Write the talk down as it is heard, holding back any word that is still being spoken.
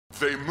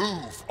They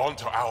move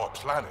onto our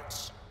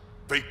planets.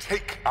 They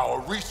take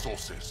our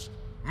resources,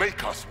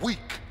 make us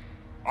weak.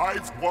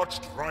 I've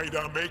watched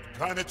Ryder make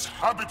planets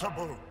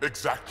habitable.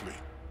 Exactly.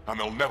 And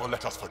they'll never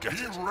let us forget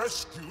He it.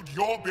 rescued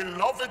your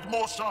beloved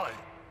Mosai.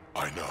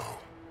 I know.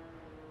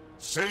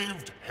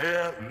 Saved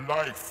her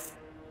life.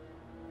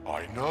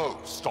 I know.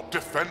 Stop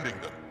defending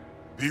them.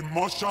 The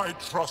Mosai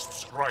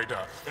trusts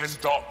Ryder, and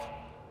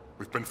Stop.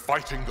 We've been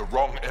fighting the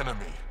wrong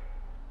enemy.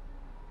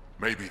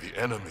 Maybe the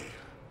enemy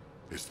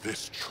is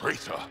this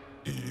traitor.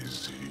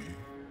 easy.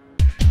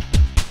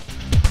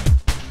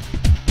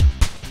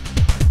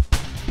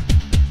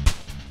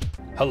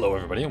 Hello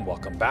everybody and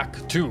welcome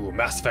back to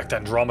Mass Effect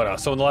Andromeda.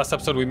 So in the last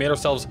episode we made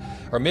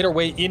our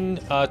way in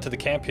to the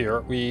camp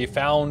here. We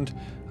found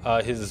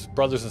his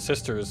brothers and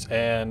sisters,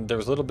 and there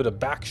was a little bit of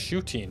back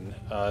shooting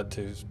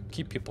to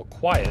keep people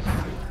quiet.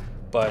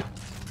 But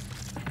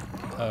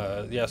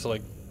yeah, so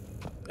like,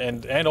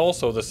 and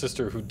also the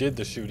sister who did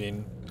the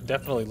shooting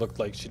definitely looked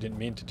like she didn't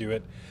mean to do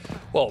it.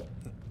 Well,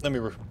 let me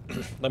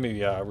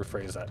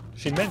rephrase that.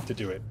 She meant to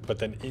do it, but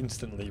then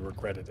instantly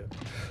regretted it.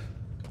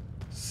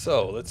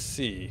 So let's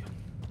see.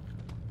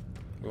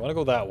 We want to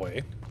go that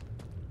way.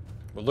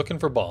 We're looking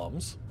for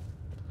bombs.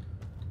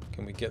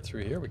 Can we get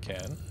through here? We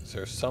can. Is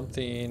there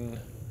something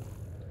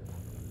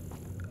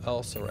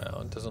else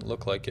around? Doesn't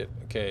look like it.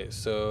 Okay,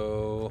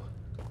 so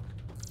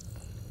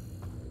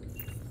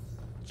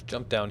let's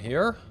jump down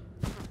here.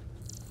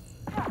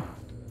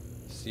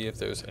 See if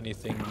there's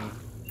anything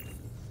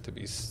to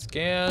be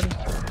scanned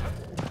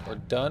or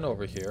done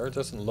over here. It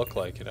doesn't look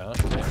like it, huh?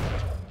 Okay.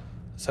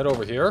 Let's head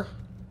over here.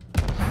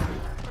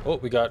 Oh,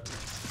 we got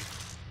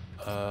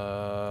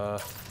The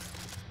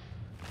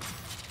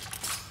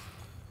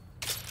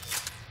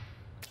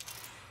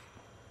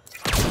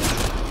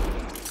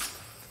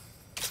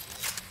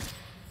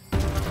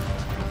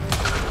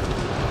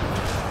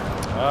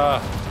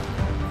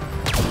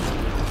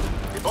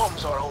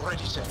bombs are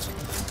already set.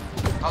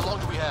 How long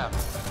do we have?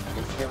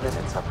 A few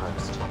minutes at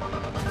most.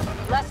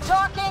 Less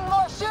talking,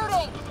 more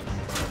shooting!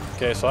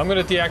 okay, so I'm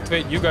gonna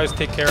deactivate. You guys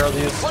take care of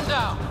these. One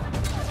down.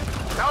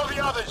 Now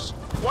the others.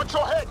 Watch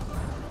your head.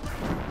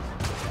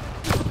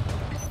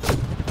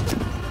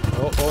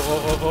 Oh.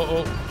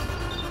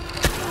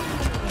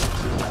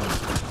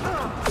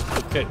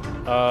 Okay,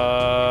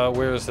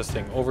 where is this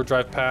thing?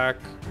 Overdrive pack,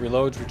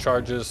 reloads,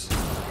 recharges.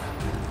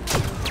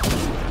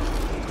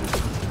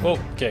 Oh,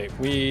 okay,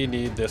 we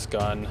need this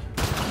gun.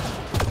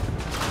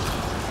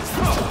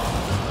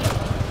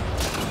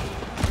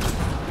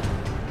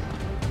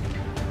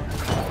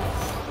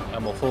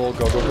 Ammo full,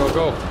 go.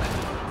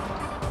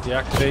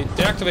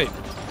 Deactivate.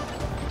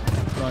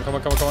 Come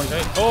on.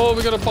 Hey. Oh,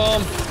 we got a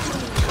bomb.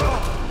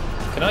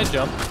 Can I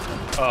jump?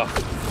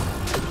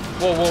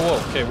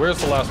 Whoa. Okay, where's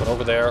the last one?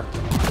 Over there.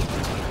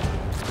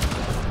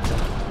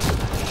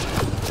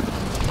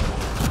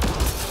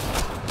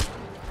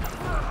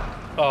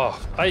 Oh,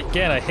 I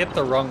hit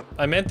the wrong...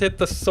 I meant to hit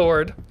the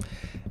sword,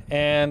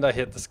 and I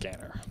hit the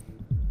scanner.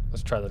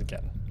 Let's try that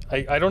again.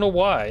 I don't know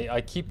why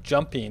I keep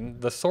jumping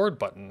the sword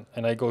button,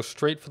 and I go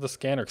straight for the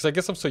scanner, because I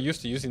guess I'm so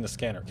used to using the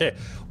scanner. Okay,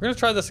 we're going to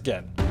try this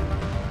again.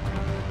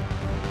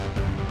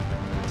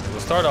 We'll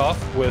start off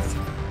with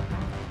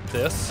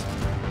this.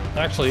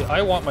 Actually,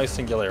 I want my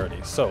singularity.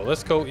 So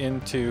let's go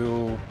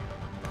into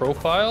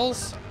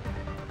profiles,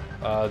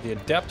 the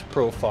adept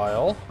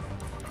profile.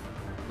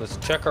 Let's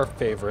check our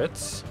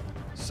favorites.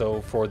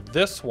 So for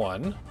this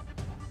one,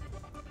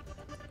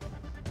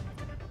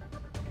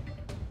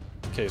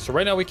 okay, so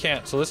right now we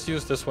can't, so let's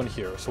use this one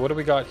here. So what do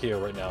we got here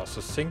right now?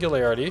 So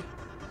singularity,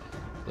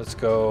 let's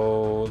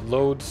go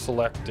load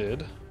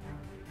selected,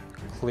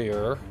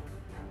 clear,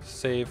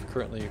 save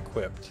currently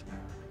equipped.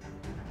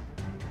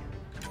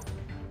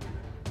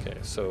 Okay,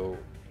 so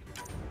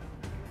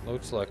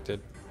load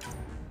selected.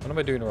 What am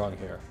I doing wrong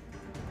here?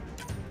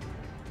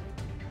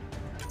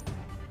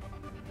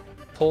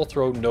 Pull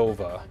throw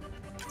Nova.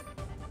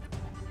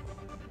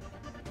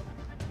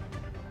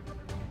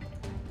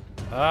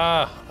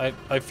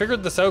 I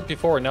figured this out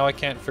before, now I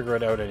can't figure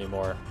it out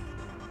anymore.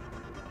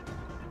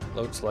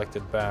 Load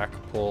selected, back,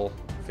 pull,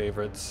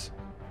 favorites,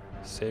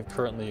 save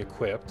currently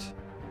equipped.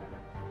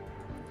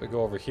 If we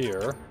go over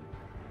here.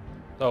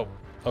 Oh,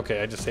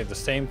 okay, I just saved the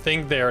same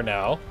thing there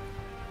now.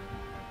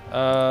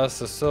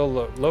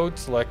 So load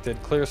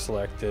selected, clear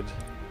selected.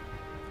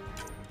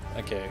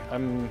 Okay,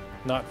 I'm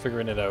not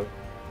figuring it out,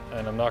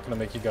 and I'm not gonna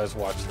make you guys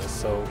watch this,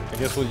 so I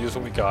guess we'll use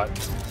what we got.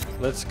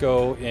 Let's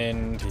go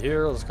into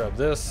here, let's grab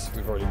this.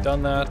 We've already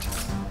done that.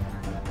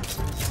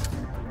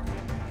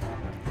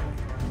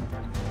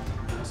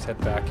 Let's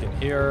head back in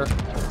here.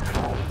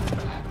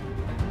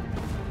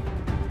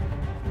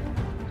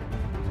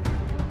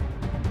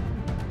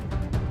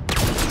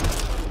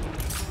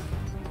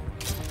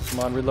 Come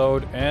on,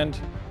 reload, and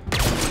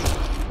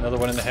another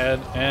one in the head,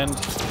 and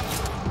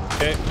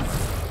okay.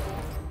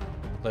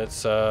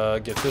 Let's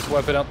get this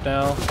weapon up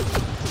now.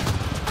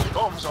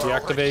 Bombs are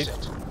Deactivate.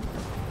 set.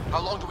 How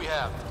long do we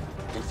have?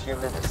 A few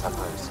minutes at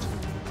most.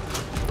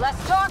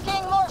 Less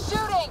talking, more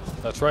shooting!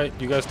 That's right,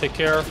 you guys take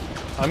care.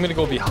 I'm gonna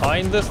go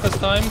behind this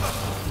time.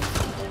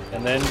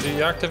 And then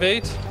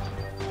deactivate.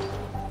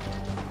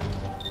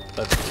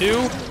 That's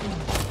 2.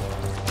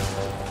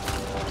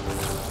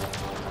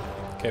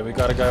 Okay, we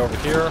got a guy over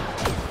here.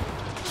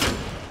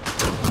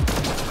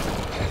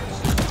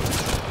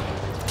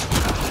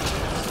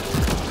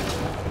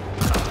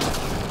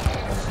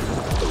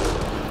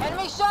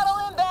 Enemy shuttle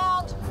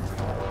inbound.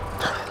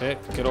 Okay,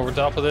 get over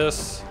top of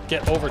this.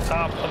 Get over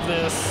top of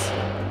this.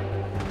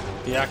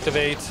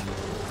 Deactivate.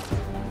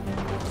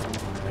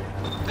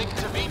 Think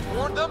Tavit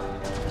warned them?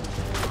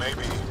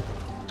 Maybe.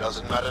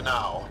 Doesn't matter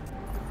now.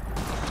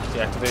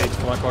 Deactivate.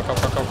 Come on, come on, come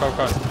on, come on, come on,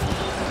 come on.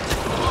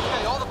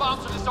 Okay, all the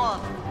bombs are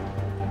disarmed.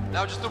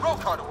 Now just the road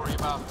car to worry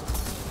about.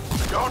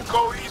 Don't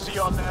go easy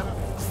on them.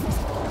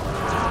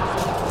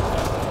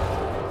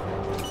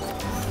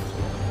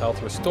 Health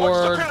Watch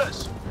restored. the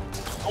pillars,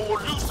 or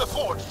we'll lose the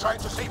forge trying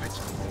to save it.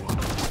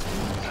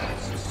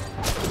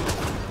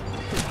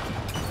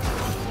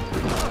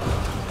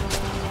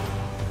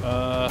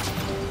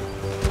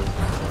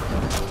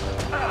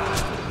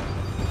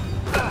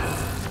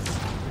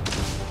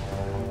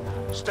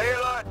 Stay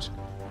alert.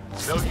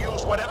 They'll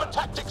use whatever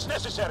tactics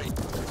necessary.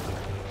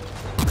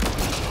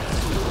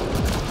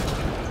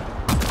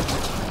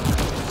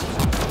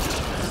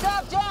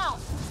 Stop down.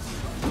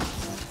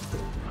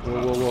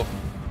 Whoa, whoa, whoa.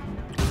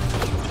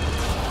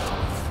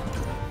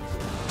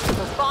 If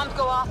those bombs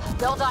go off,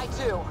 they'll die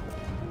too.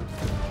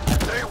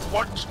 They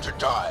want to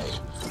die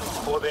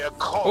for their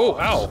cause. Oh,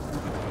 ow.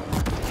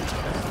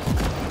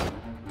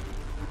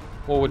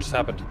 Whoa, what just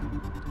happened?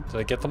 Did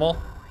I get them all?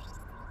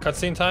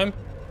 Cutscene time?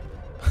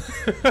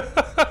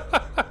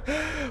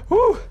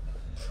 Woo!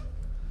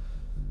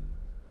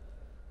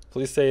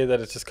 Please say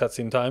that it's just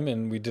cutscene time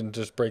and we didn't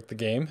just break the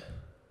game.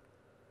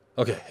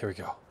 Okay, here we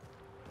go.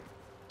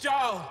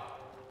 Jarl!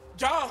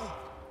 Jarl!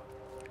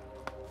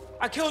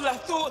 I killed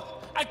Lathor!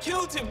 I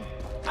killed him!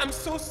 I'm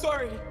so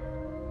sorry!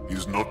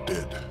 He's not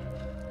dead.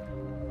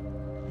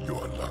 You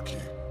are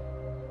lucky.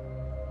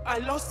 I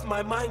lost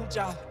my mind,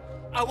 Jarl.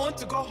 I want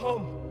to go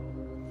home.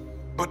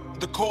 But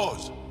the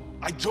cause.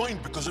 I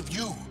joined because of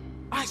you.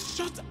 I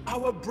shot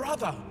our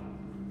brother.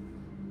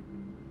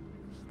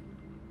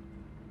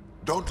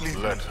 Don't leave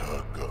Let me.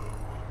 her go.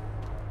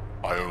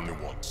 I only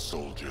want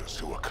soldiers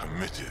who are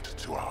committed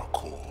to our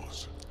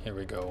cause. Here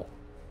we go.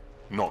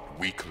 Not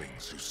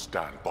weaklings who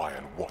stand by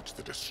and watch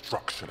the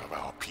destruction of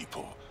our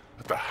people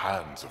at the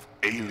hands of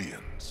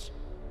aliens.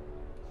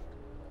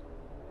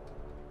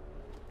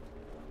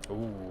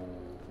 Ooh.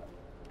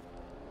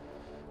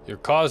 Your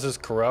cause is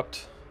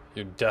corrupt.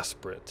 You're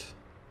desperate.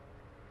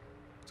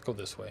 Let's go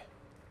this way.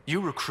 You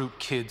recruit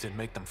kids and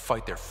make them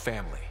fight their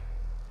family.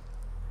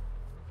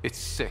 It's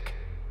sick.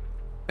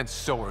 And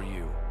so are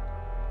you.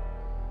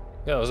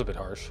 Yeah, that was a bit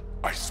harsh.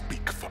 I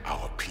speak for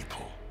our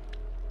people.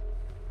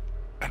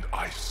 And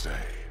I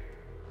say,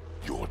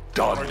 you're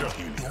done,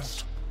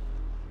 Helios.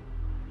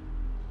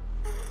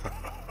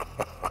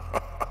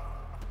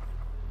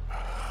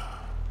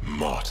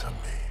 Martyr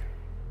me.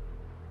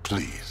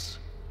 Please.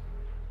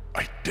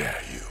 I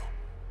dare you.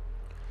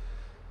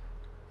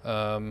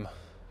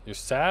 You're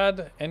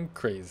sad and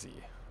crazy.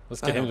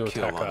 Let's get him to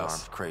attack kill us.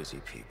 unarmed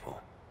crazy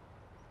people.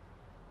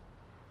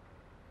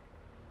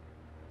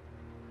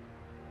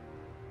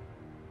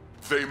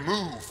 They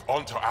move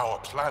onto our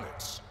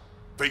planets.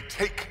 They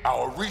take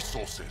our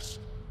resources,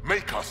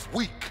 make us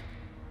weak.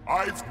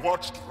 I've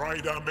watched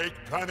Ryder make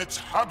planets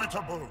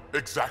habitable.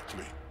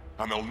 Exactly.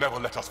 And they'll never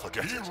let us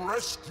forget He it.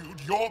 rescued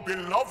your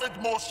beloved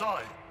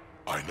Mosai.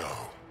 I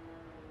know.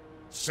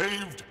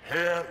 Saved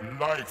her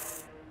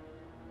life.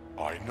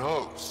 I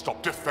know.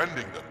 Stop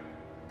defending them.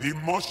 The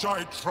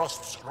Mosai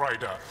trusts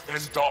Ryder.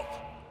 Stop.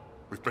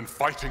 We've been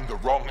fighting the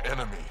wrong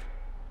enemy.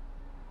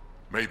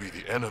 Maybe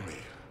the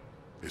enemy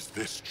is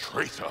this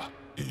traitor.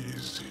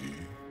 Easy.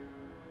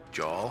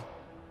 Jarl?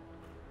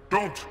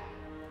 Don't!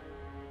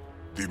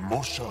 The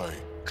Mosai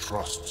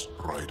trusts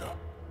Ryder.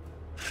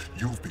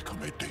 You've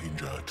become a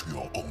danger to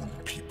your own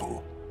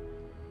people.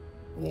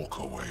 Walk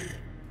away.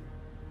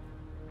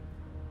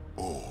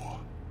 Or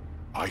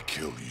I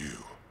kill you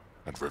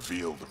and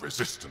reveal the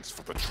resistance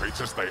for the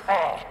traitors they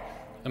are.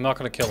 I'm not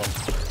gonna kill him.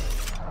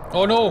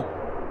 Oh no!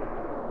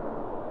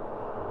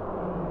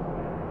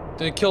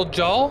 Did he kill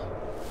Jarl?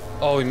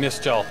 Oh, he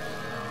missed Jarl.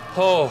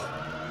 Oh.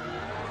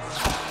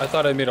 I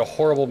thought I made a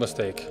horrible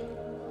mistake.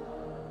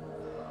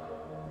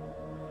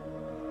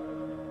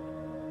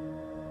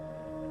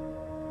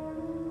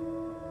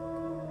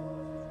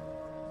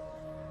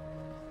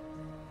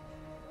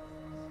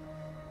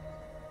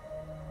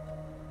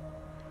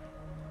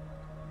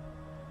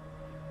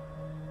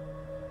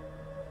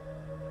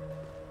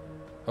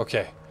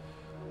 Okay.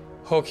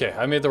 Okay,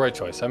 I made the right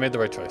choice. I made the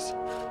right choice.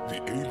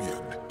 The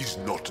alien is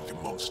not the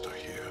monster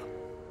here.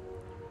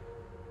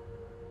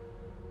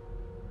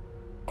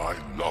 I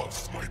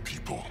love my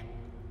people.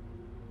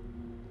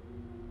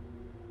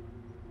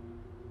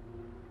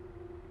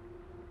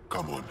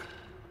 Come on.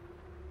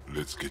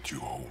 Let's get you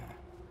home.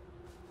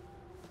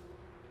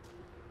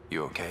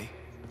 You okay?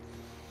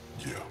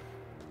 Yeah.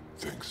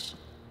 Thanks.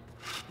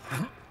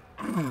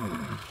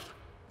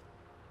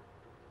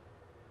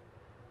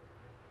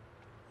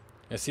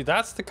 You see,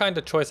 that's the kind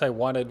of choice I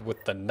wanted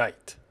with the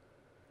knight.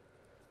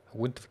 I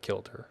wouldn't have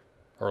killed her.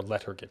 Or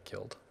let her get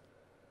killed.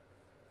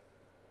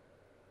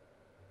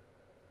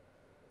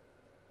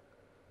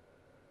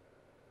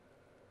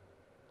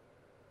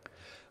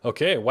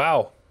 Okay,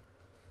 wow.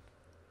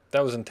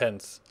 That was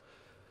intense.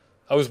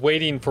 I was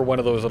waiting for one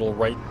of those little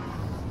right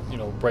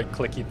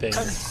clicky things.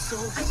 I'm so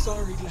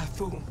sorry,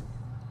 LaFou.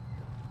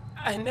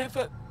 I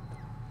never...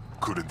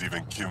 Couldn't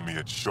even kill me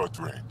at short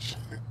range.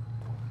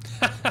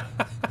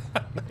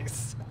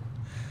 Nice.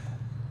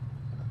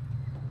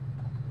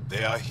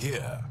 They are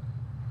here.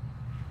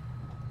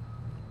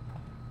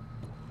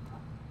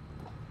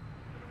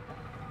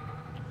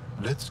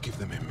 Let's give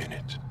them a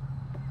minute.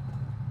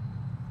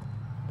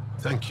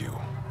 Thank you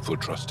for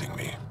trusting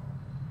me.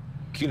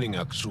 Killing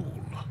Akksul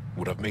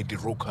would have made the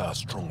Roka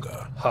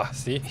stronger. Ha,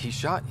 see? He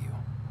shot you.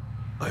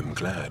 I'm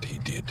glad he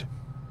did.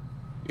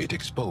 It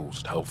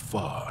exposed how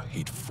far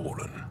he'd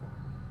fallen.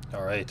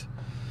 Alright.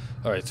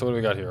 Alright, so what do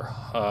we got here?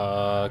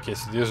 Okay,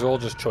 so these are all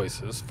just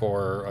choices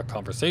for a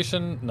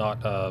conversation,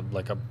 not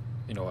like a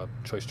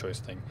choice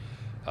thing.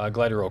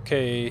 Glad you're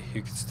okay.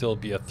 You could still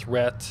be a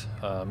threat.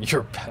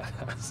 You're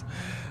badass.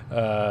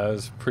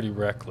 It's pretty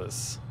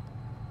reckless.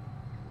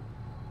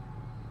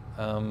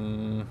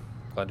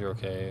 Glad you're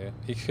okay.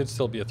 He could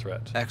still be a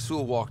threat.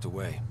 Akksul walked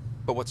away,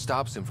 but what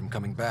stops him from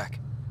coming back?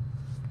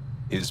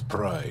 His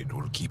pride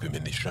will keep him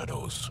in the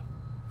shadows.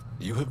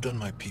 You have done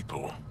my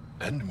people,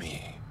 and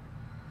me,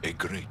 a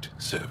great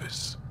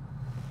service.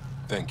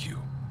 Thank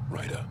you,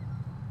 Ryder.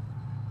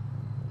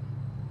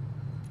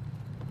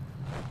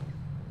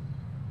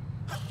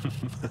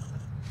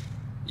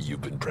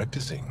 You've been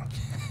practicing.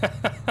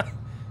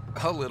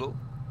 A little.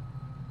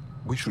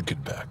 We should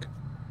get back.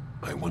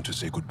 I want to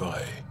say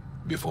goodbye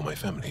before my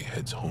family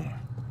heads home.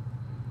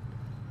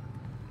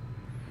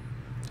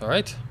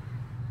 Alright.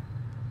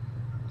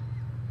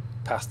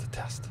 Passed the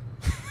test.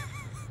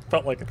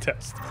 Felt like a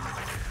test.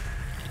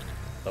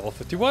 Level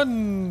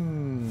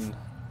 51!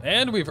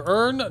 And we've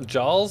earned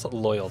Jal's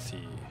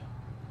loyalty.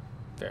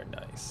 Very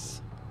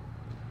nice.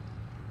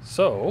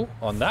 So,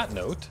 on that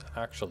note,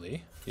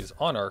 actually, he's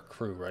on our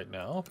crew right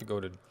now. If we go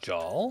to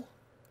Jal,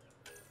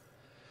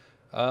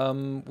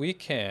 we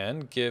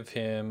can give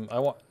him...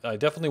 I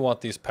definitely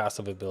want these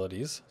passive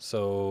abilities.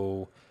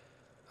 So,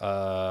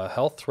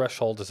 health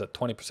threshold is at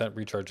 20%,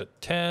 recharge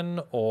at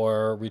 10,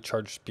 or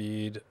recharge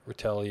speed,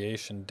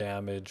 retaliation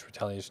damage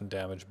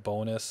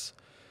bonus.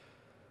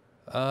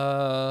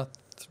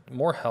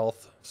 More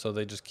health, so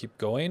they just keep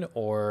going,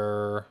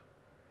 or...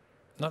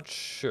 Not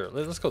sure.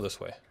 Let's go this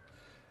way.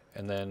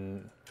 And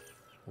then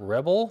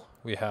Rebel,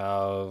 we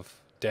have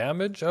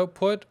damage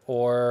output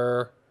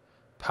or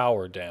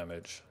power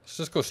damage. Let's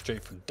just go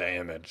straight for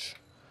damage.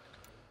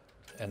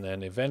 And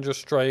then Avenger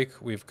Strike,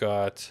 we've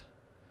got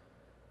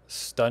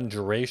stun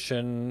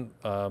duration,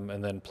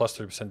 and then plus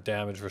 30%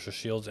 damage versus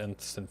shields and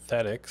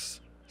synthetics.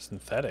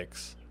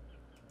 Synthetics?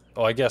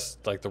 Oh, I guess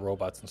like the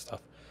robots and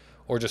stuff.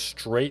 Or just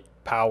straight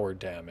power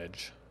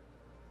damage.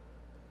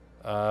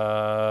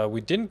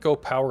 We didn't go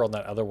power on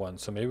that other one,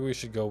 so maybe we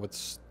should go with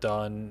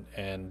stun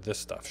and this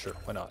stuff. Sure,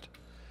 why not?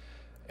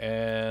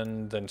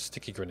 And then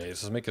sticky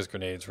grenades. Let's make his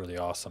grenades really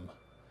awesome.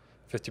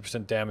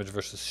 50% damage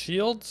versus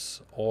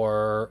shields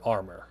or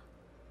armor.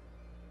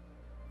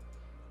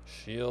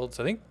 Shields.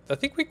 I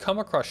think we come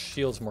across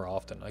shields more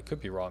often. I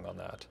could be wrong on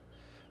that.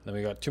 And then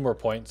we got 2 more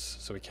points,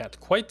 so we can't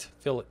quite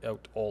fill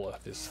out all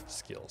of his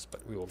skills,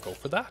 but we will go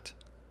for that.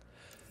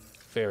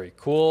 Very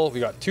cool. We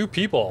got 2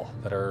 people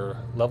that are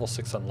level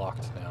 6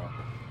 unlocked now.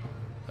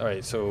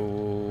 Alright,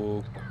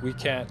 so we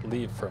can't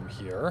leave from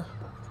here.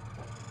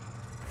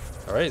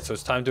 Alright, so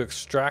it's time to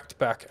extract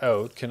back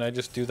out. Can I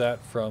just do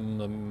that from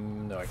the...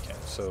 No, I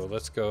can't. So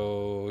let's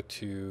go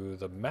to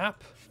the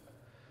map.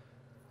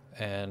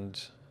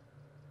 And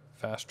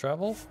fast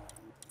travel.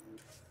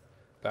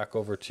 Back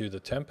over to the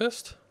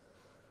Tempest.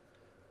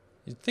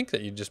 You'd think that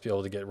you'd just be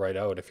able to get right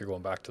out if you're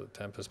going back to the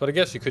Tempest. But I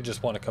guess you could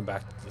just want to come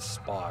back to the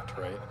spot,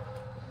 right?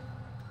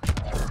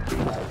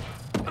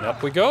 And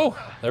up we go.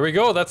 There we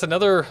go. That's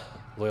another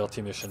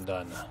loyalty mission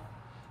done.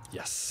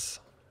 Yes.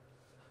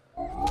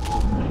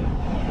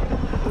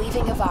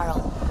 Leaving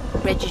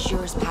Avaril. Bridge is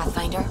yours,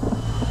 Pathfinder.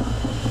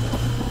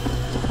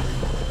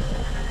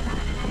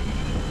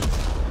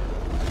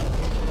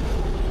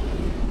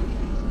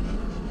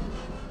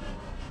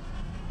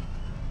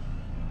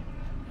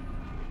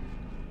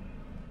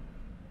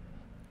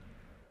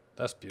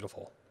 That's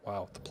beautiful.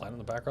 Wow, the planet in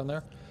the background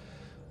there.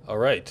 All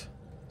right.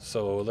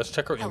 So let's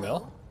check our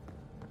email.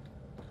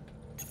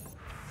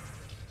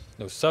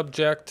 No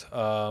subject.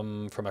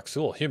 From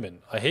Akksul, human.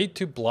 I hate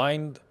to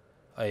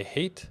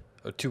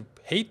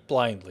hate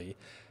blindly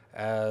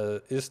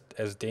is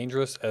as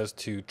dangerous as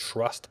to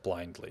trust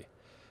blindly.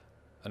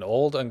 An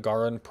old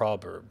Angaran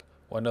proverb.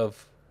 One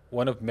of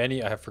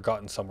many I have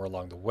forgotten somewhere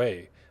along the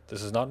way.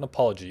 This is not an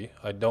apology.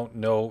 I don't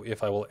know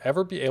if I will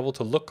ever be able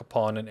to look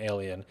upon an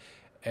alien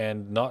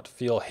and not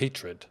feel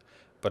hatred,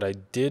 but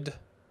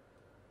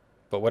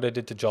what I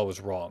did to Jal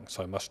was wrong,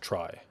 so I must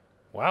try.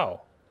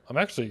 Wow. I'm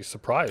actually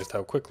surprised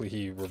how quickly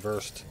he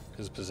reversed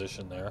his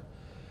position there.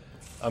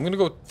 I'm gonna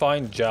go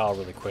find Jal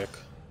really quick.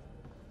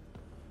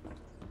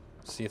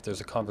 See if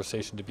there's a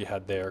conversation to be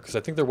had there, because I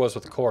think there was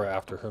with Cora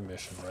after her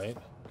mission, right?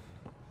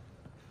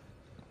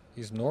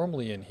 He's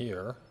normally in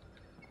here.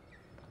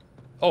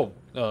 Oh,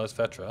 no, that's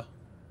Vetra.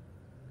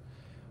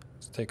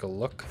 Let's take a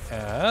look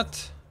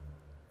at...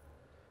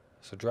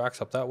 So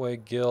Drax up that way,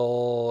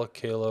 Gil,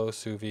 Kalo,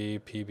 Suvi,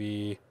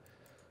 PB,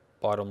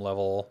 bottom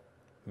level.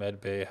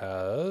 Medbay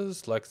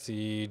has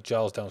Lexi,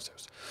 Giles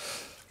downstairs.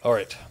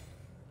 Alright.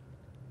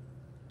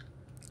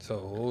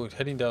 So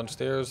heading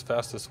downstairs,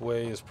 fastest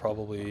way is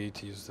probably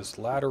to use this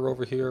ladder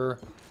over here.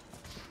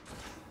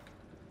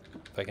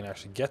 If I can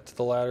actually get to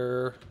the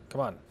ladder.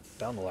 Come on,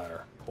 down the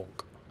ladder.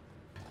 Bonk.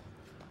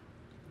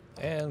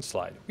 And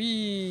slide.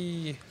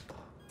 Whee!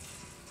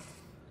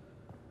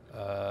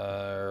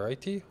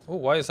 Righty. Oh,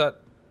 why is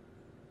that?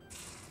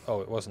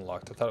 Oh, it wasn't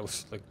locked. I thought it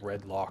was like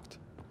red locked.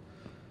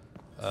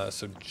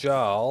 So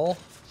Jal.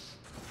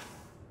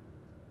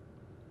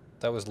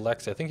 That was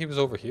Lex. I think he was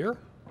over here.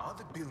 Are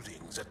the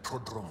buildings at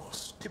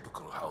Prodromos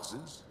typical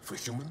houses for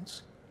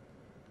humans?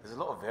 There's a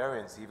lot of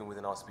variance even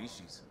within our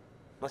species.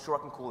 Not sure I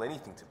can call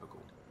anything typical.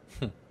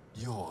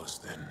 Yours,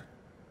 then.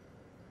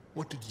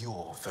 What did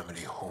your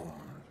family home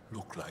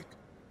look like?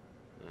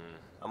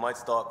 I might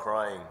start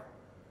crying.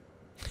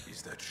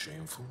 Is that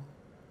shameful?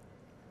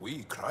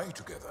 We cry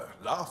together,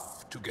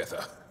 laugh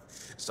together,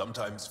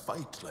 sometimes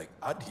fight like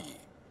Adi.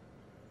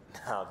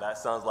 Now that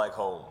sounds like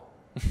home.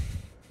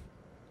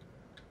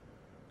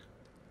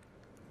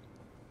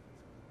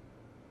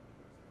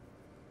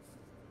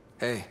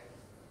 Hey.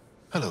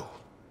 Hello,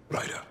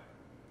 Ryder.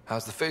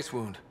 How's the face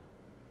wound?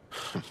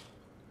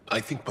 I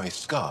think my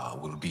scar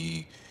will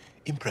be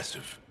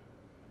impressive.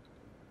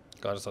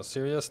 God, it's not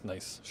serious?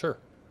 Nice. Sure.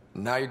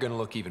 Now you're gonna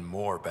look even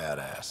more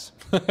badass.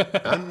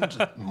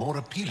 And more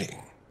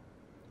appealing.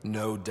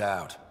 No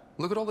doubt.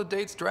 Look at all the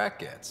dates Drac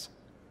gets.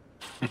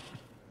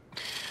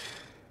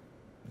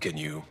 Can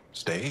you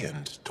stay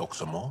and talk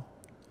some more?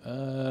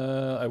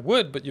 I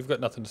would, but you've got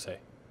nothing to say.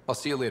 I'll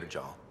see you later,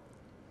 Jal.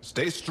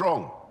 Stay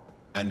strong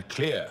and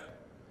clear.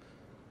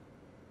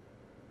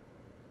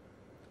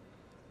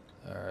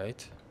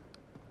 Alright.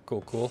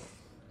 Cool, cool.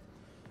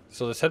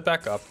 So let's head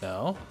back up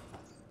now.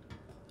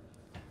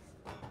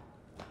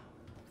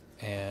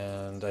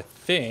 And I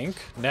think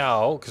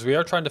now, because we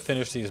are trying to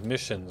finish these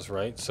missions,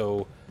 right?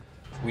 So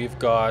we've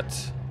got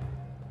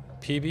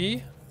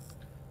PB,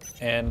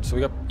 and so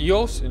we got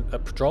EOS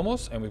at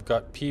Prodromos, and we've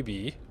got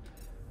PB.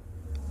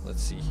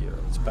 Let's see here.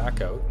 Let's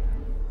back out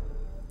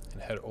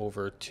and head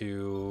over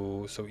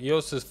to... So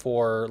EOS is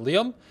for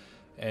Liam,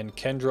 and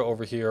Kendra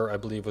over here, I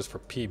believe, was for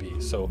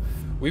PB. So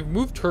we've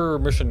moved her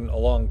mission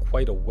along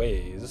quite a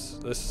ways.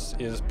 This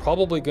is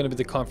probably going to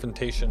be the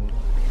confrontation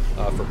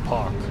for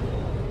Pac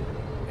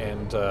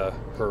and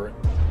her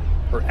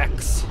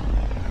ex,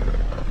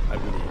 I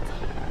believe.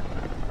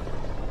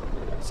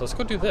 So let's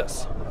go do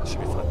this. That should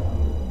be fun.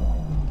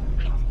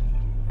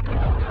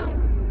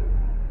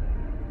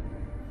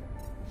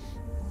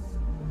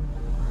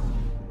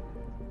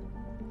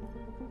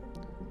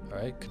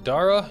 Alright,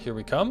 Kadara, here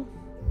we come.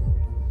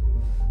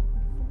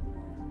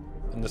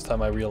 And this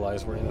time I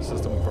realize we're in a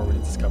system we've already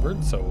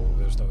discovered, so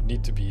there's no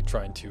need to be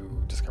trying to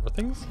discover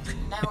things.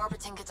 Now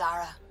orbiting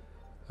Kadara.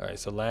 Alright,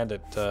 so land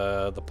at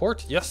the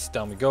port. Yes,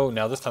 down we go.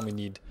 Now this time we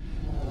need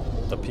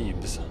the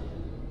peebs.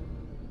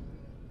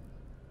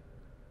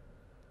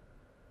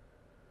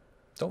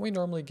 Don't we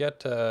normally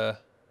get a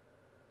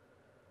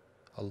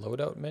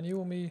loadout menu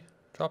when we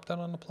drop down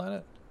on the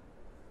planet?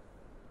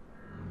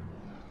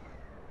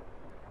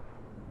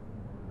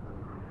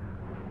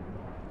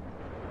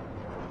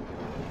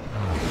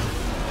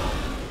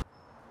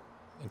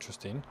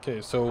 Interesting.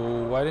 Okay, so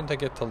why didn't I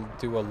get to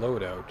do a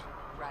loadout?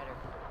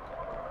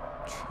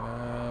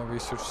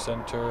 Research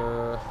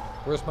center.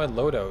 Where's my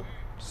loadout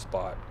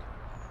spot?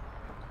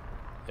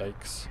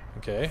 Yikes.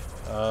 Okay.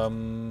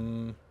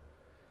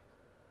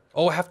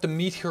 Oh, I have to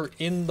meet her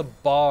in the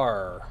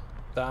bar.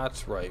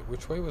 That's right.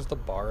 Which way was the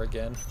bar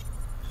again?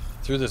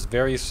 Through this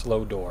very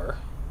slow door.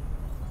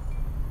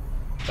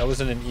 That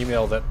was in an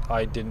email that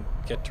I didn't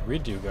get to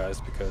read to you guys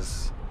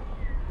because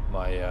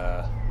my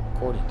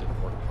recording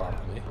didn't work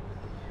properly.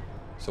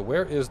 So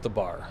where is the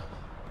bar?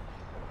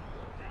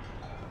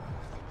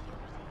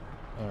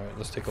 Alright,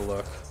 let's take a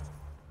look.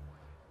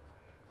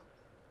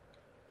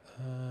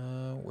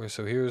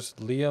 So here's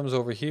Liam's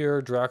over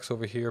here, Drax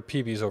over here,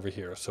 PB's over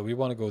here. So we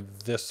want to go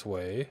this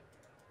way.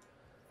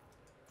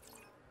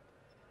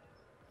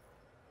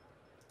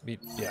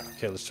 Yeah,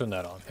 okay, let's turn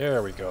that on.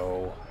 There we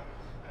go.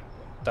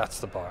 That's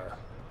the bar.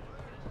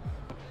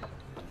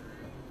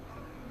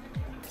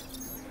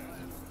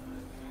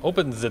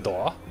 Open the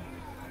door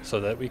so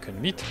that we can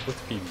meet with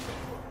PB.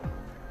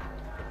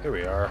 Here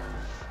we are.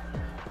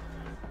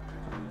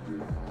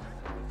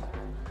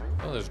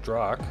 Oh, there's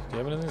Drock. Do you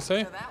have anything to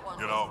say?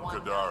 You know,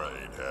 Kadara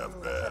ain't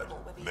half bad.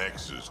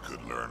 Nexus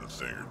could learn a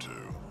thing or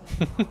two.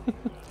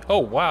 Oh,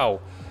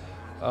 wow.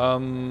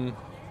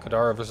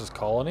 Kadara versus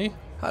Colony?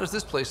 How does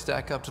this place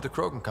stack up to the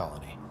Krogan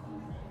colony?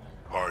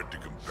 Hard to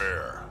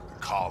compare. The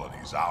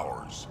colony's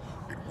ours.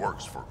 It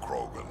works for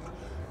Krogan.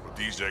 But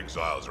these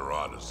exiles are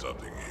onto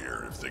something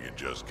here if they can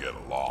just get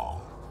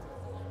along.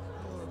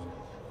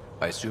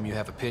 I assume you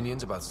have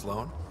opinions about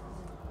Sloan?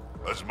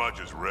 As much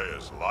as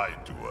Reyes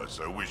lied to us,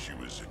 I wish he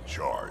was in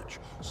charge.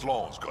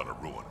 Sloan's gonna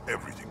ruin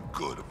everything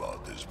good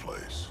about this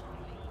place.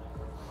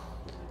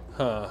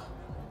 Huh.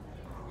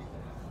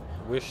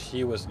 Wish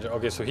he was...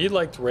 Okay, so he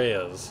liked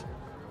Reyes.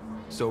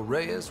 So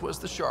Reyes was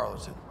the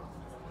charlatan.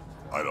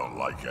 I don't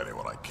like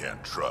anyone I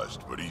can't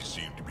trust, but he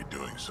seemed to be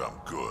doing some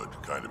good.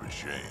 Kind of a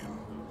shame.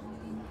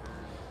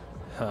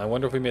 Huh, I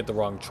wonder if we made the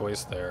wrong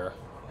choice there.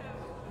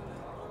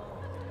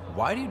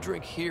 Why do you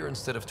drink here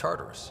instead of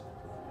Tartarus?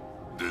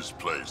 This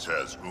place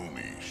has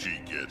Umi. She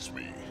gets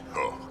me.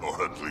 Oh,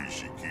 or at least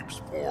she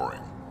keeps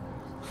pouring.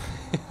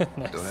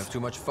 Nice. Don't have too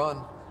much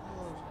fun.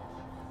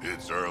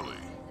 It's early.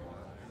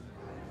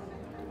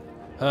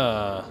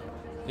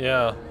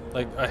 Yeah,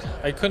 like,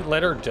 I couldn't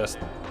let her just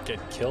get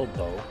killed,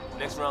 though.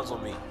 Next round's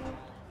on me.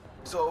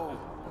 So,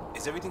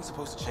 is everything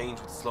supposed to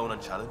change with Sloan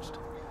unchallenged?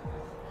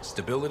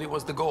 Stability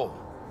was the goal.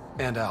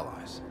 And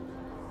allies.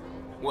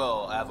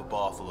 Well, I have a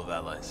bar full of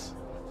allies.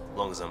 As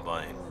long as I'm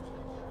buying.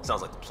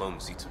 Sounds like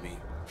diplomacy to me.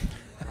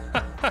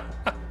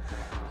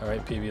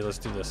 Alright, PB, let's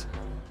do this.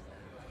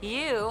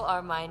 You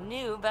are my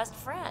new best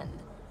friend.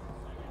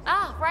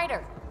 Ah,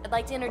 Ryder. I'd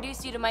like to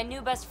introduce you to my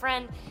new best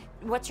friend.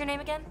 What's your name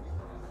again?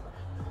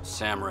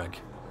 Samrick.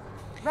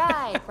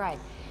 Right.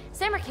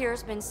 Samrick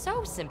here's been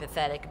so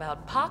sympathetic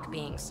about Pock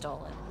being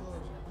stolen.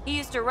 He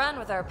used to run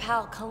with our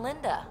pal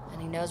Kalinda,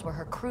 and he knows where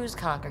her crews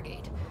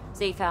congregate.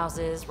 Safe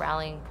houses,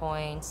 rallying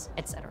points,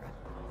 etc.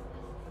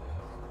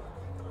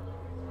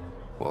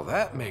 Well,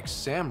 that makes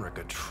Samrick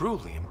a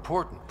truly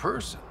important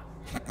person.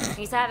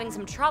 He's having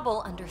some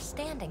trouble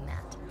understanding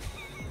that.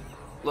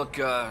 Look,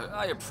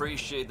 I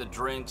appreciate the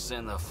drinks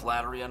and the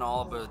flattery and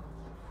all, but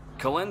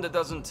Kalinda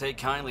doesn't take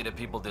kindly to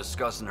people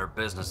discussing her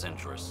business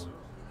interests.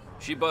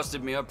 She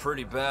busted me up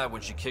pretty bad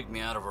when she kicked me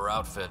out of her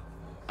outfit.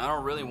 I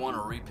don't really want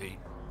to repeat.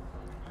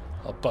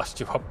 I'll bust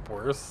you up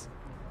worse.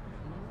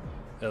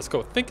 Yeah, let's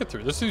go. Think it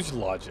through. This is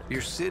logic.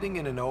 You're sitting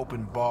in an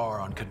open bar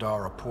on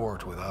Kadara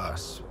Port with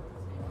us.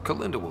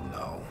 Kalinda will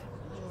know,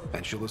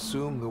 and she'll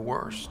assume the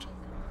worst.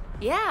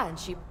 Yeah, and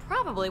she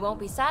probably won't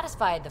be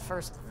satisfied the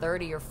first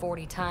 30 or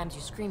 40 times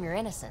you scream your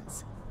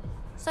innocence.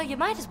 So you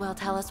might as well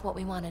tell us what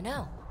we want to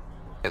know.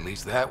 At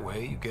least that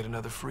way you get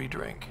another free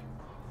drink.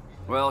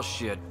 Well,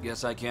 shit.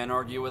 Guess I can't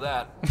argue with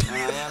that. And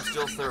I am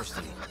still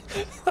thirsty.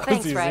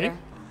 Thanks, easy. Ryder.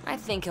 I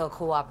think he'll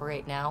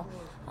cooperate now.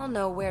 I'll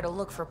know where to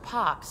look for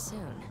Pop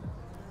soon.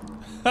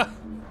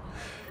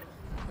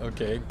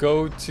 Okay,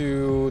 go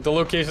to the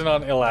location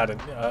on Aladdin,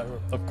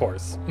 of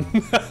course.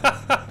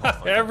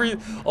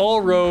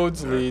 All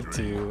roads lead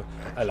to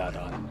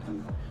Aladdin.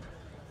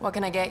 What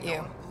can I get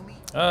you?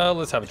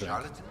 Let's have a drink.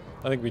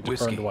 I think we just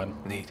Whiskey. earned one.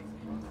 Neat.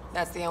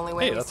 That's the only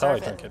way Hey, we that's how I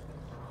serve drink it.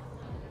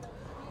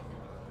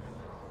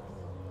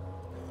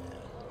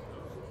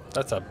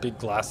 That's a big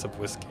glass of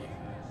whiskey.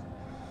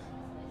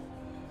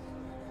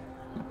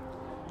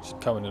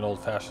 Should come in an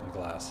old-fashioned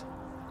glass.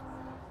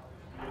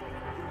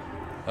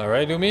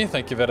 Alright, Umi,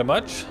 thank you very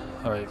much.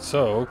 Alright,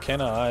 so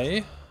can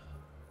I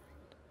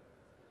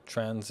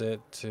transit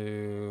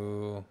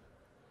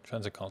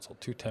console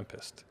to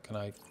Tempest? Can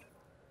I?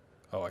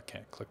 Oh, I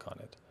can't click on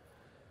it.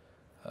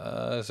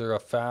 Is there a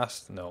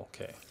fast? No,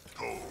 okay.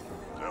 Oh,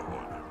 that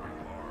one.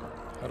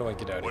 How do I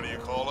get out What of do here?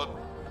 you call it?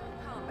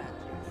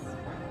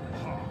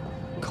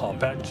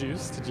 Combat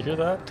juice? Did you hear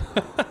that?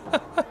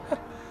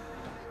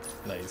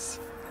 Nice.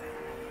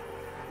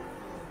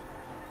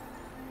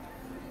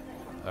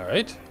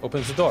 Alright,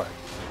 opens the door.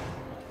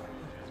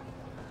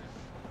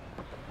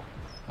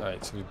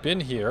 Alright, so we've been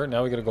here.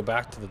 Now we gotta go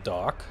back to the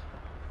dock.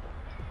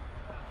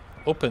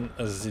 Open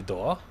the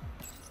door.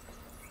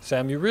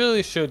 Sam, you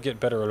really should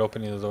get better at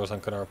opening the doors on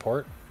Kadara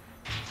Port.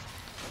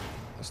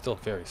 They're still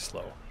very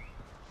slow.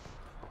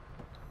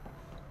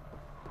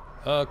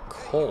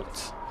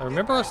 Colt. I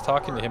remember us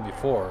talking to him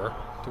before.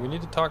 Do we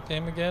need to talk to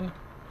him again?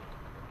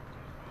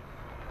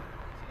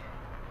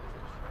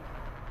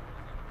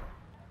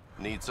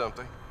 Need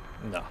something?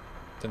 No,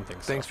 didn't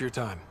think so. Thanks for your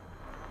time.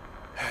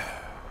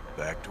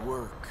 Back to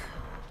work.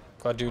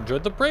 Glad you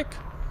enjoyed the break.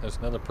 There's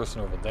another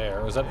person over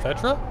there. Is that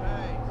Vetra?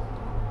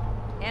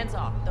 Hands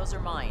off. Those are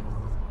mine.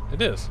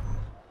 It is.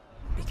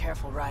 Be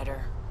careful,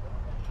 Ryder.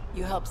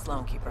 You helped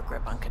Sloan keep her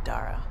grip on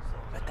Kadara,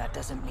 but that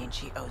doesn't mean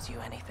she owes you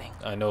anything.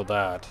 I know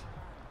that.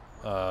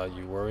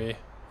 You worry?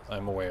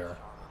 I'm aware.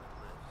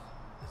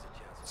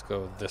 Let's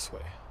go this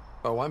way.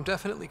 Oh, I'm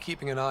definitely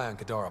keeping an eye on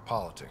Kadara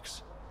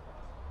politics.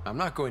 I'm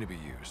not going to be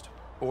used,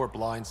 or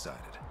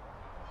blindsided.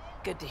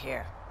 Good to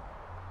hear.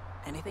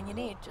 Anything you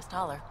need, just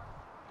holler.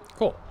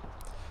 Cool.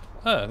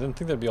 I didn't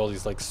think there'd be all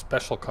these like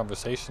special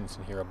conversations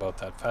in here about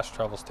that fast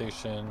travel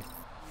station,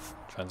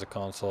 transit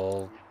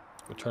console,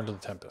 return to the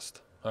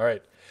Tempest. All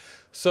right.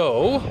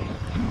 So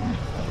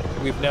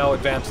we've now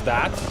advanced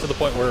that to the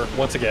point where,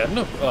 once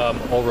again,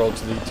 all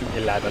roads lead to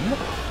 11.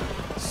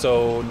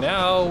 So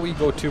now we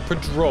go to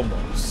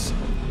Prodromos.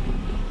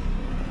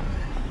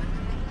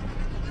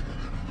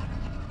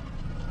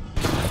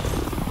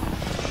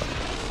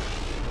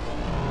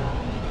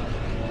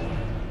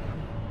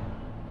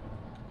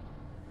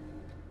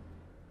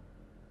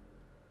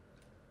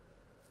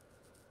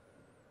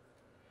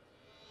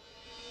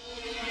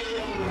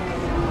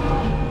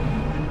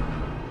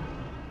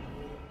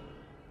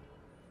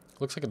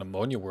 Looks like an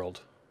ammonia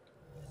world.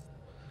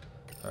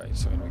 Alright,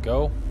 so in we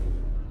go.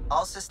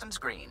 All systems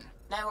green.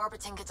 Now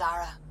orbiting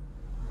Kadara.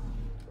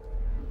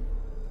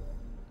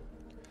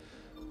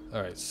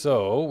 Alright,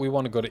 so we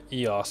want to go to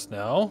EOS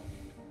now.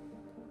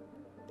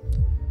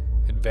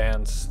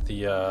 Advance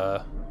the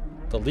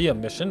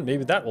Liam mission.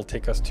 Maybe that will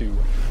take us to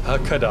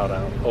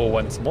Kadara. Oh,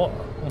 once more.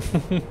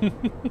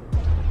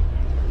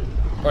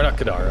 Or not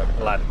Kadara,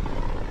 Aladdin.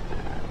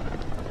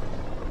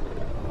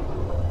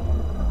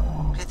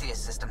 Pythias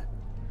system.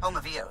 Home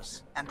of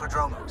Eos and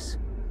Prodromos.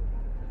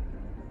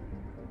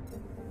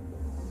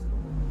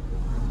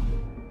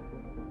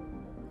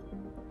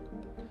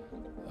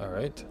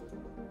 Alright.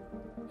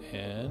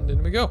 And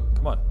in we go.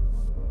 Come on.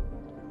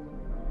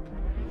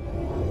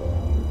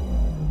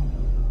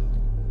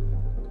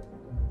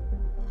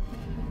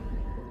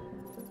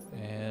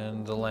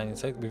 And the landing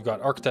site. We've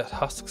got Architect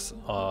husks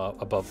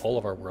above all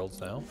of our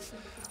worlds now.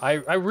 I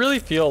really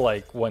feel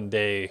like one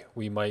day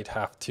we might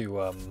have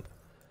to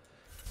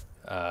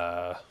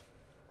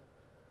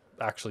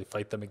actually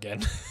fight them again.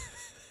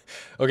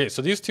 Okay,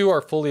 so these two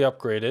are fully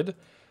upgraded.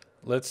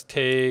 Let's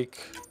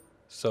take...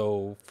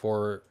 So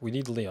we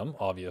need Liam,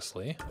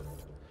 obviously.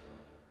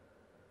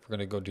 We're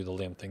gonna go do the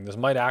Liam thing. This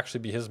might actually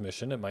be his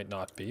mission. It might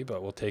not be,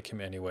 but we'll take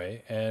him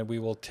anyway. And we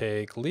will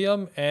take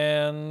Liam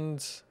and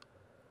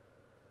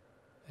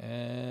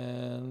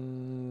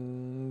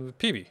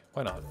PB.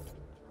 Why not?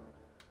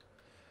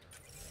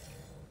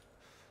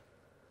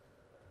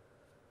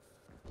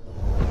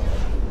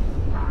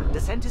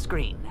 Descent is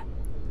green.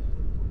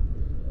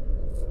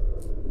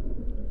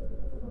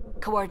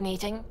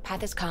 Coordinating.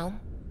 Path is calm.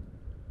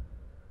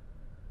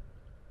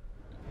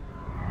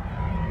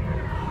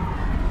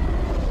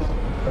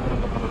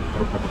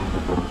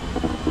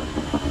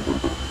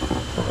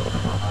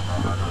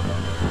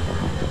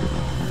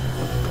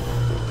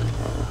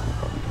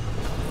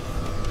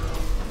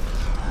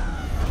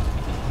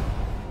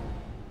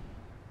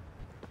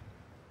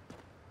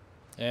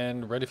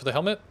 And ready for the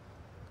helmet?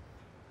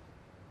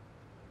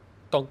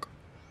 Donk.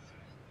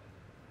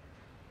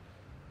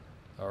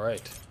 All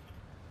right.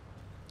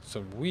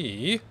 So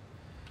we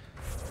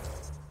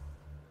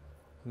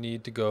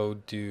need to go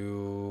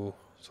do...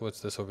 So what's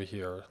this over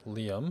here?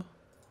 Liam.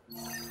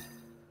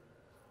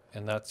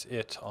 And that's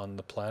it on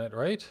the planet,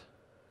 right?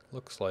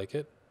 Looks like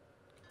it.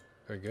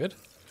 Very good.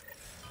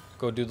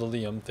 Go do the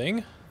Liam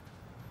thing.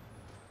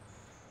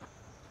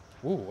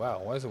 Ooh,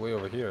 wow. Why is it way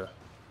over here?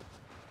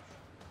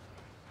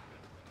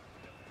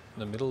 In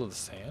the middle of the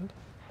sand?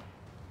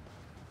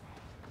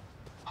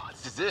 Oh,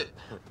 this is it.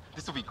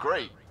 This will be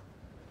great.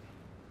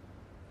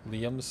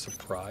 Liam's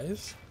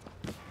surprise?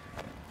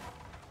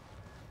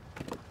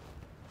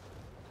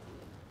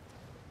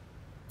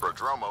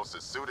 Prodromos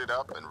is suited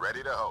up and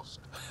ready to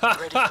host.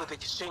 Ready for the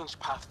exchange,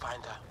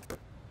 Pathfinder.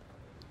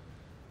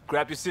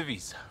 Grab your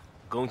civvies.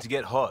 Going to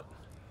get hot.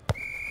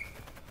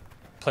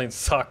 Playing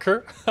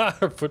soccer?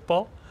 Or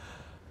football?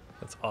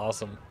 That's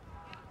awesome.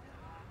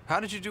 How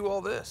did you do all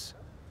this?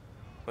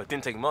 Well, it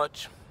didn't take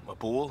much. A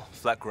ball,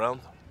 flat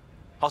ground.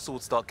 Hustle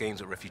would start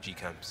games at refugee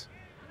camps.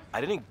 I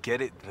didn't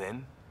get it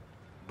then,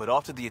 but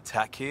after the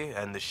attack here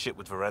and the shit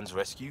with Varan's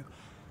rescue,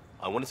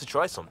 I wanted to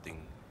try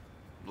something.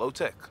 Low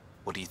tech.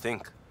 What do you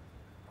think?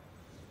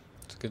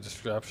 It's a good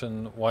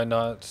description. Why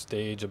not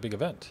stage a big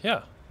event?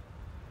 Yeah.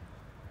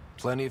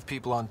 Plenty of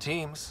people on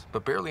teams,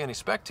 but barely any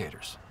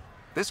spectators.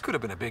 This could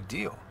have been a big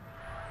deal.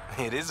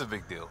 It is a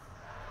big deal.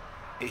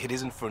 It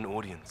isn't for an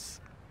audience.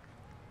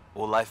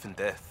 Or life and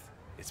death.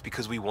 It's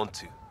because we want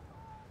to.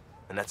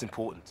 And that's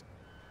important.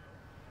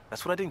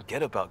 That's what I didn't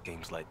get about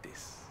games like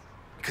this.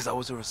 Because I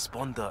was a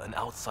responder, an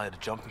outsider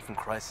jumping from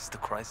crisis to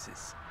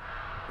crisis.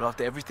 But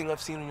after everything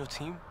I've seen on your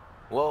team,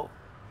 well,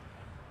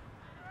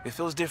 it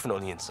feels different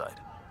on the inside.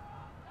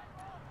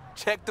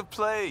 Check the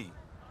play.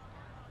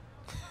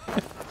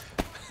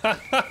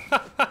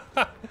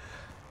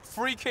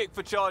 Free kick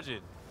for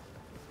charging.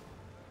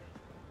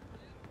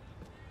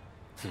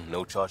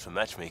 No charge for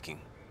matchmaking.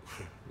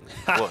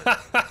 What?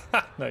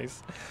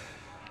 Nice.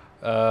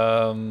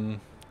 And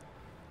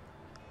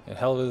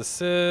hell of an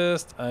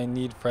assist. I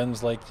need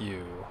friends like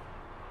you.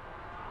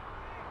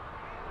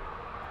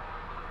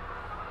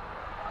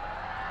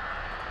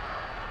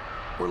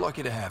 We're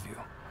lucky to have you.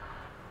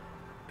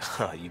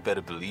 You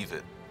better believe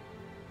it.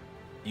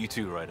 You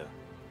too, Ryder.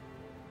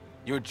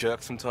 You're a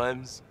jerk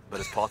sometimes, but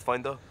as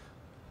Pathfinder,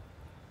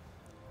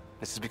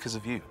 this is because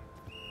of you.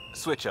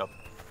 Switch up.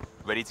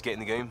 Ready to get in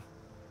the game?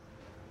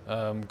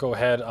 Go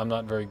ahead. I'm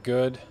not very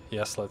good.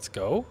 Yes, let's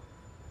go.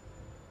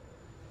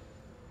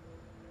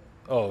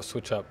 Oh,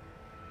 switch up.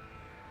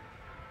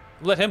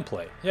 Let him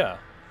play. Yeah.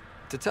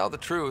 To tell the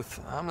truth,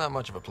 I'm not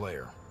much of a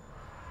player.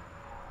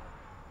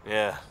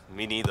 Yeah,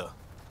 me neither.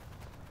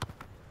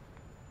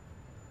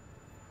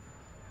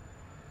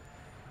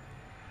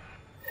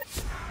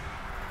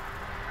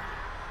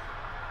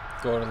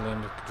 Go to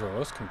Land of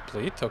Prodromos.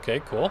 Complete. Okay,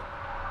 cool.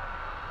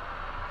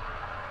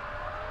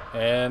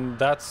 And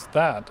that's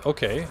that.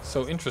 Okay,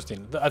 so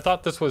interesting. I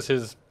thought this was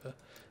his...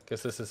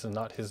 guess this is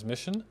not his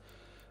mission.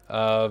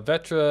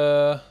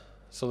 Vetra...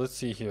 So let's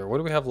see here. What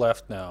do we have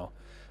left now?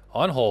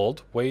 On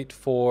hold. Wait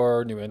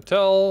for new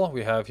intel.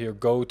 We have here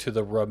go to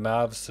the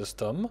Ramav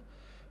system.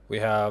 We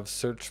have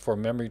search for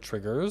memory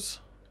triggers.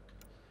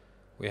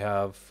 We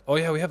have, oh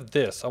yeah, we have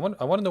this. I want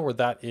to know where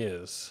that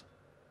is.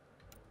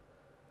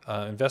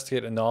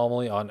 Investigate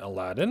anomaly on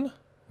Aladdin.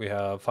 We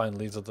have find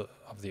leads of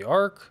the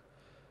Ark.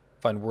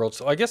 Find worlds.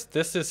 So I guess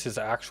this is his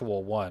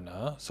actual one,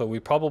 huh? So we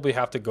probably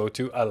have to go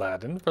to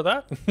Aladdin for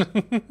that.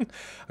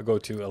 I'll go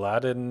to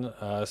Aladdin,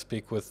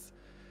 speak with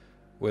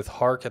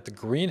Hark at the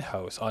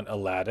greenhouse on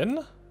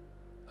Aladdin.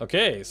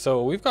 Okay,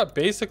 so we've got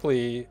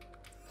basically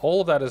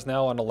all of that is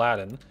now on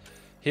Aladdin.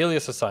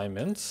 Helios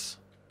assignments.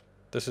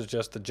 This is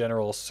just the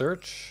general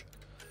search.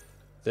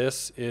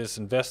 This is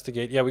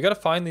investigate. Yeah, we got to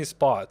find these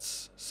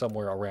spots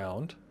somewhere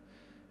around.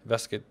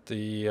 Investigate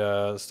the...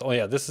 oh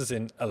yeah, this is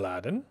in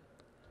Aladdin.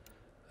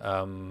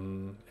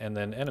 And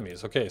then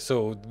enemies. Okay,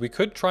 so we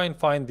could try and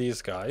find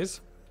these guys.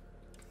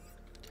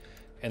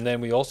 And then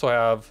we also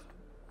have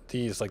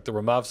these, like the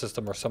Ramav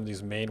system are some of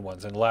these main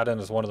ones. And Aladdin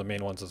is one of the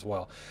main ones as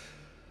well.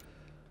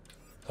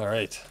 All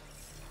right.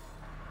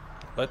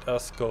 Let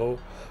us go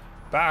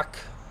back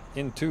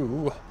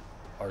into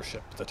our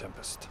ship, the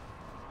Tempest.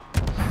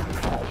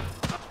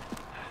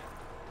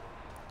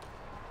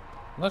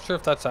 I'm not sure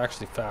if that's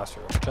actually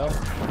faster. Jump.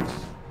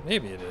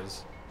 Maybe it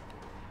is.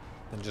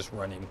 Than just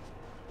running.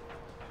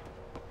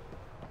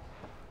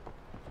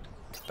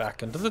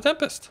 Back into the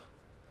Tempest.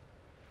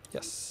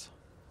 Yes.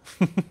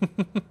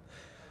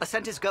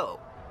 Ascent is go.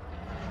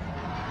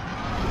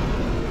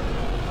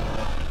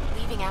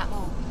 Leaving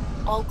Atmo.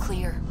 All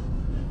clear.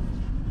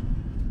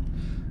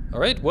 All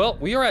right, well,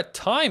 we are at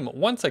time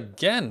once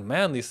again.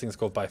 Man, these things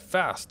go by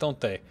fast, don't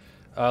they?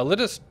 Let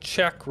us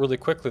check really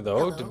quickly, though.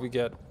 Hello? Did we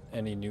get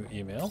any new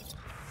email?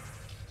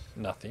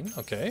 Nothing.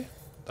 Okay,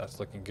 that's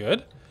looking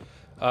good.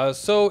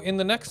 So in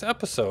the next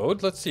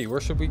episode, let's see,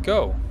 where should we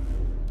go?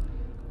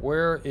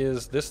 Where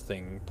is this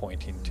thing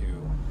pointing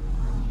to?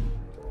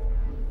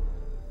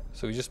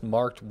 So we just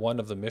marked one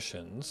of the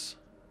missions.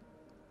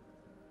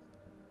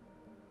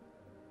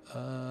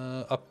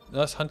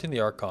 Us hunting the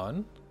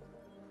Archon.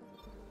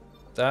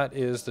 That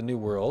is the New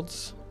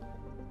Worlds.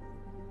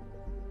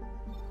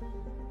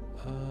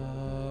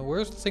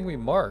 Where's the thing we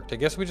marked? I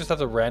guess we just have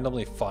to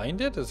randomly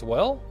find it as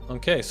well.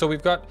 Okay, so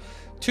we've got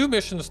 2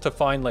 missions to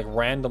find like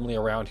randomly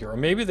around here. Or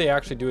maybe they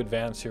actually do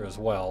advance here as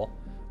well.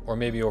 Or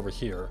maybe over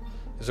here.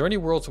 Is there any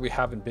worlds that we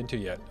haven't been to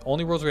yet?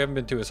 Only worlds we haven't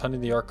been to is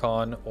hunting the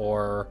Archon,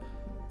 or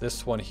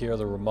this one here,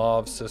 the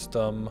Ramav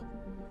system,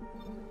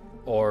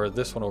 or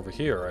this one over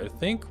here. I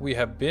think we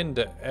have been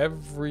to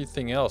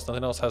everything else.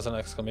 Nothing else has an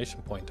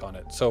exclamation point on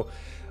it. So,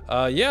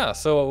 yeah,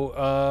 so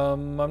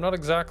I'm not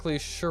exactly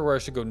sure where I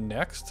should go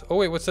next. Oh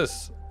wait, what's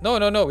this?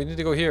 No, we need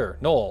to go here.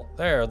 Noel,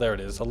 there it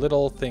is. A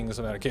little things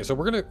matter. Okay, so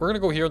we're gonna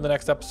go here in the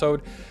next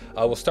episode.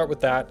 We'll start with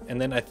that, and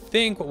then I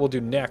think what we'll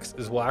do next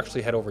is we'll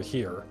actually head over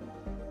here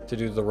to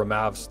do the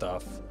Ramav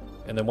stuff.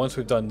 And then once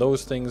we've done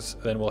those things,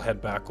 then we'll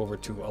head back over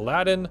to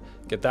Aladdin,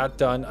 get that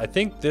done. I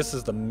think this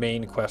is the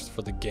main quest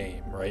for the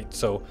game, right?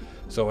 So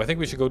I think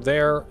we should go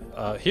there,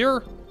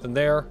 here,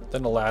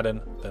 then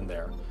Aladdin, then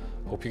there.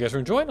 Hope you guys are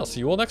enjoying. I'll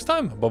see you all next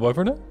time. Bye-bye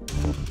for now.